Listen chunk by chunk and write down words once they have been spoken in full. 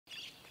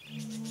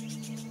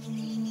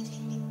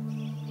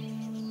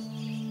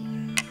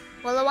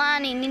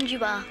Wallawani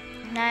Ninjuba.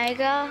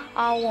 Mummaga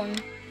Arwyn.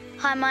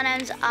 Hi, my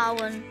name's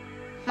Arwyn.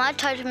 My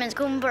totem is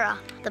Gumbara,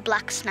 the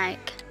black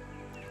snake.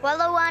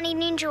 Wallawani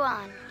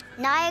Ninjuan.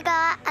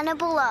 Nayaga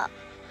Anabella.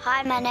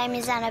 Hi, my name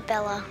is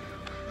Anabella.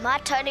 My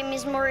totem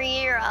is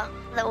Muriera,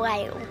 the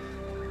whale.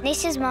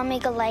 This is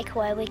Mummaga Lake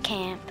where we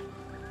camp.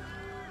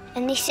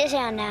 And this is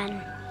our nan,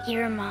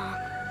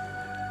 Irama.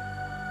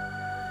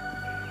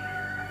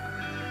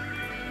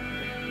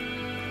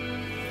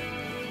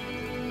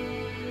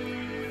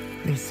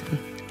 Listen.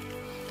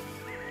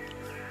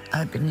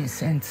 Open your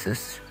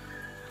senses.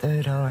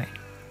 Third eye.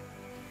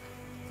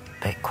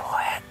 Be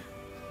quiet.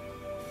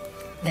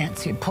 Now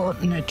it's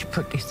important that you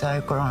put this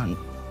ochre on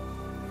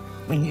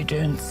when you're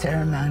doing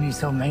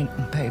ceremonies or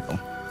meeting people,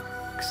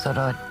 because it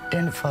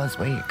identifies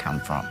where you come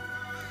from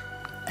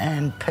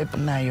and people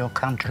know your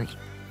country.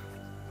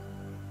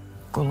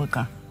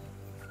 Gulaga.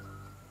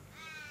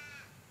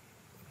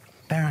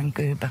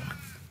 Barangooba.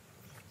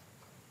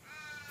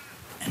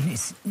 And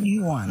this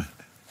new one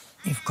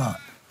you've got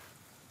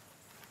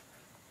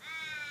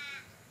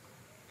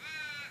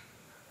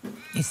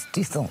is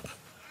thistle.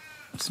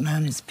 It's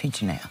known as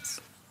pigeon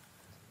house.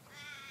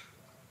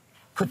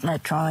 Putting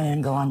that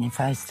triangle on your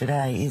face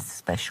today is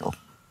special.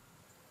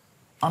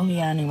 I'm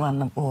the only one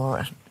that wore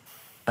it,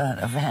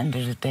 but I've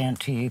handed it down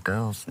to you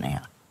girls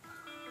now.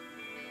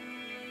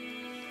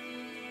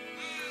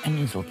 And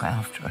you look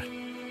after it.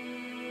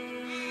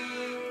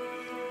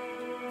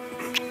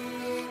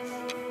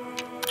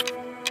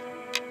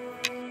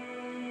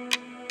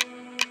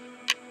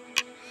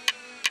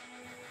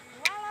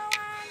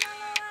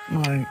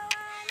 My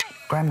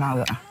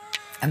grandmother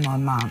and my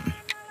mum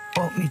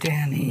brought me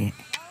down here.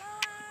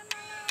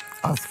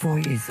 I was 4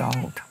 years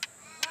old.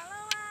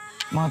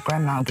 My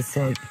grandmother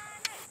said,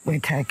 we're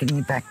taking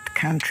you back to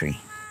country.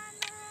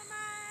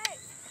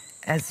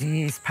 As the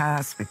years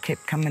passed, we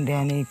kept coming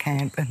down here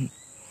camping,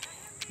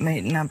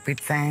 meeting up with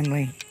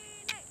family,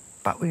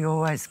 but we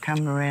always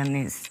come around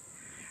this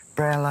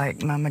Brow Lake,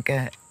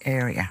 Mummaga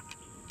area.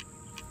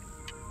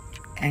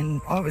 And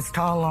I was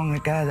told long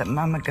ago that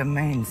Mummaga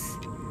means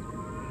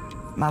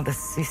mother's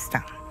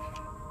sister.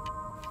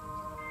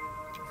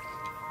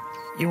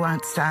 You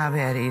won't starve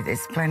out here.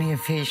 There's plenty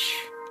of fish.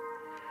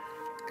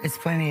 There's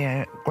plenty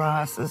of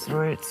grasses,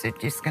 roots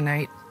that you can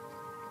eat.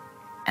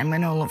 And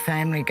when all the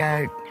family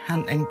go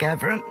hunting and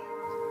gathering,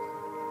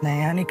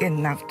 they only get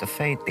enough to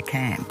feed the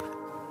camp.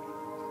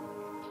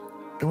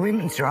 The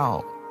women's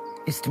role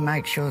is to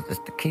make sure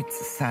that the kids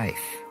are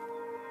safe,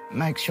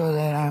 make sure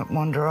they don't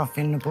wander off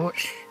in the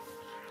bush,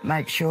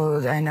 make sure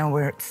they know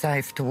where it's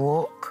safe to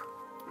walk.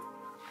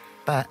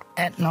 But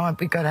at night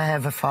we've got to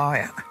have a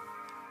fire.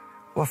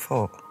 What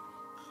for?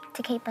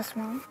 To keep us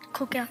warm.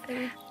 Cook our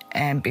food.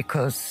 And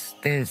because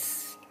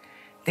there's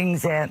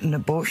things out in the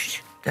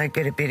bush, they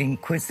get a bit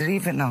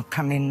inquisitive and they'll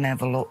come in and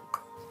have a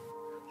look.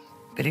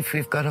 But if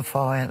we've got a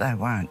fire, they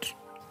won't.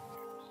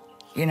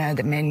 You know,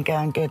 the men go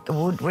and get the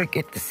wood, we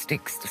get the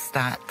sticks to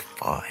start the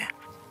fire.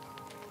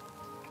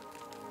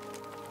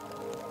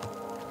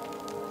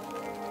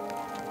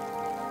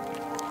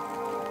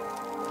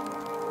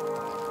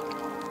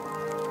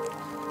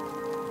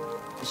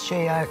 The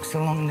she oaks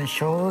along the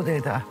shore,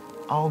 they're the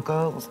old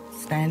girls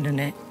standing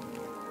there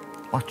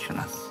watching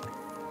us.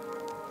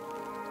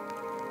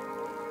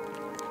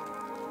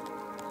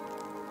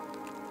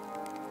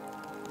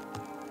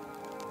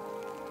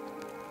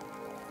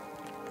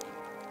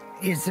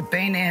 You've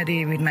been out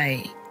here with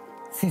me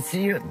since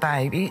you were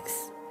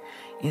babies.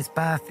 You've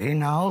bathed in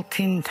an old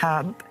tin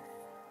tub,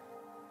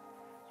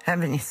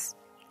 haven't you?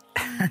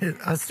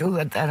 I still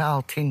got that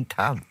old tin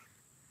tub.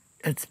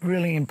 It's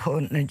really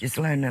important that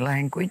you learn the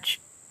language.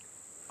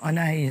 I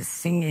know you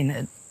sing in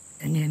it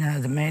and you know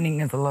the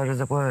meaning of a lot of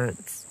the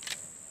words.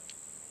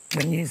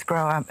 When you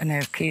grow up and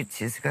have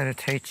kids, you've got to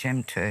teach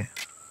them too.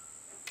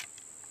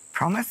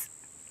 Promise?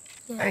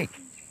 Yeah. Hey,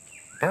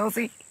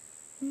 Belzy,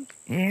 you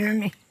hear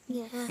me?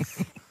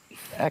 Yes.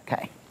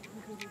 Okay.